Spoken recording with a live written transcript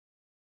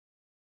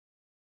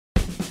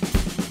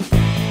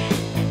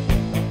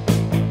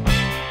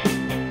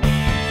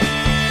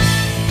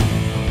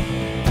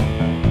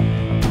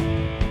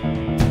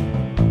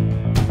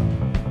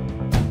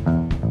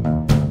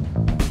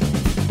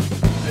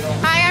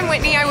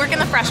Whitney. I work in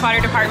the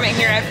freshwater department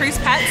here at Preuss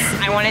Pets.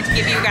 I wanted to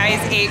give you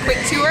guys a quick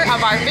tour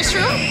of our fish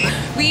room.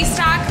 We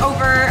stock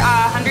over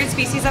 100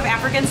 species of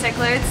African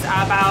cichlids,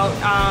 about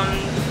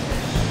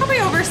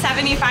probably over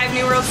 75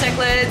 New World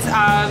cichlids,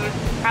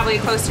 probably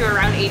close to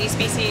around 80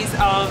 species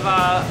of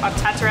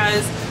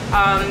tetras,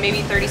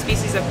 maybe 30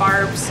 species of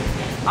barbs.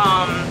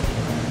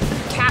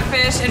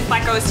 Catfish and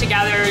fleckos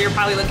together, you're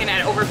probably looking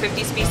at over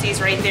 50 species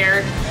right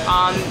there.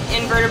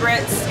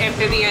 Invertebrates,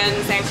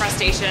 amphibians, and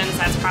crustaceans,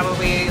 that's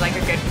probably like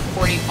a good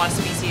 40 plus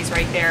species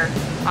right there.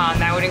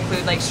 That would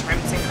include like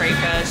shrimps and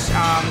crayfish,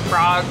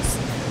 frogs,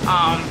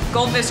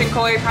 goldfish and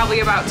koi,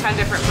 probably about 10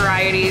 different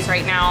varieties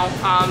right now.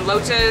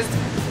 Loaches,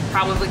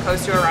 probably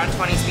close to around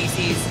 20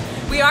 species.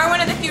 We are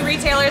one of the few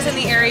retailers in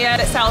the area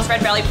that sells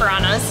red belly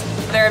piranhas.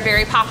 They're a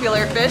very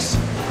popular fish.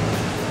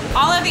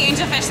 All of the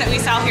angelfish that we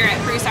sell here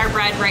at Preuss are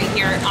bred right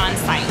here on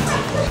site.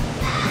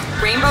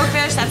 Rainbow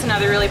fish, that's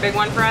another really big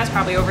one for us,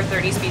 probably over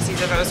 30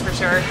 species of those for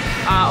sure.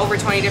 Over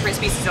 20 different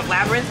species of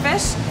labyrinth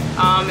fish,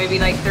 maybe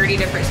like 30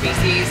 different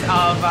species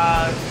of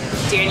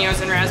danios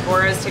and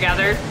rasboras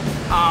together.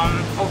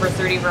 Over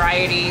 30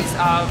 varieties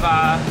of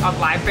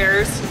live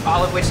bears,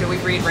 all of which that we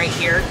breed right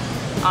here.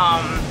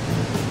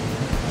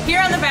 Here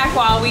on the back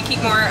wall, we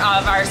keep more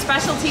of our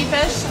specialty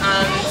fish,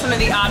 some of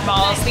the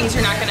oddballs, things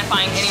you're not going to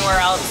find anywhere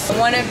else.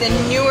 One of the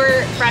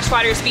newer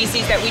freshwater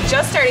species that we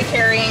just started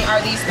carrying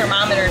are these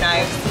thermometer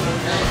knives.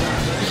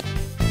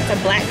 It's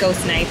a black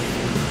ghost knife.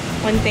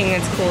 One thing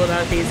that's cool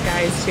about these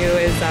guys too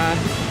is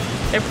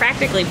they're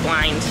practically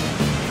blind.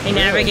 They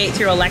navigate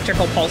through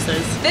electrical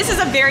pulses. This is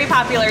a very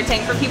popular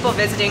tank for people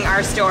visiting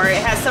our store.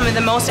 It has some of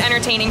the most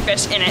entertaining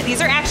fish in it.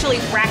 These are actually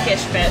brackish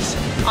fish.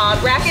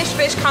 Brackish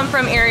fish come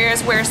from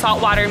areas where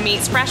saltwater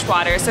meets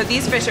freshwater, so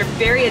these fish are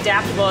very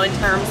adaptable in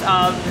terms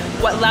of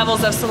what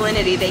levels of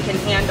salinity they can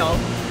handle.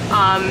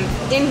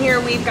 In here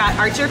we've got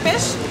archer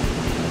fish.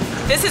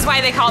 This is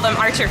why they call them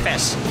archer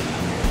fish.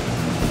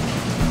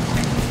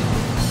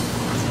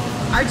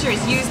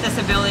 Archers use this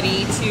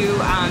ability to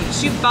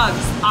shoot bugs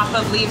off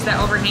of leaves that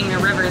overhang the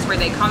rivers where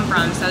they come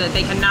from so that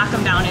they can knock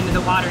them down into the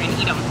water and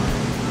eat them.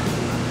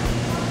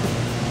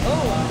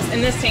 Oh,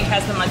 and this tank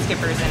has the mud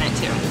skippers in it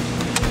too.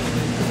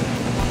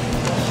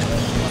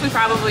 We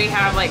probably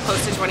have like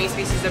close to 20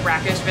 species of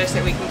brackish fish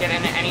that we can get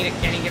in at any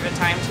given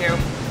time too.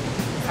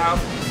 So,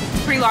 it's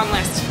a pretty long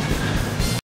list.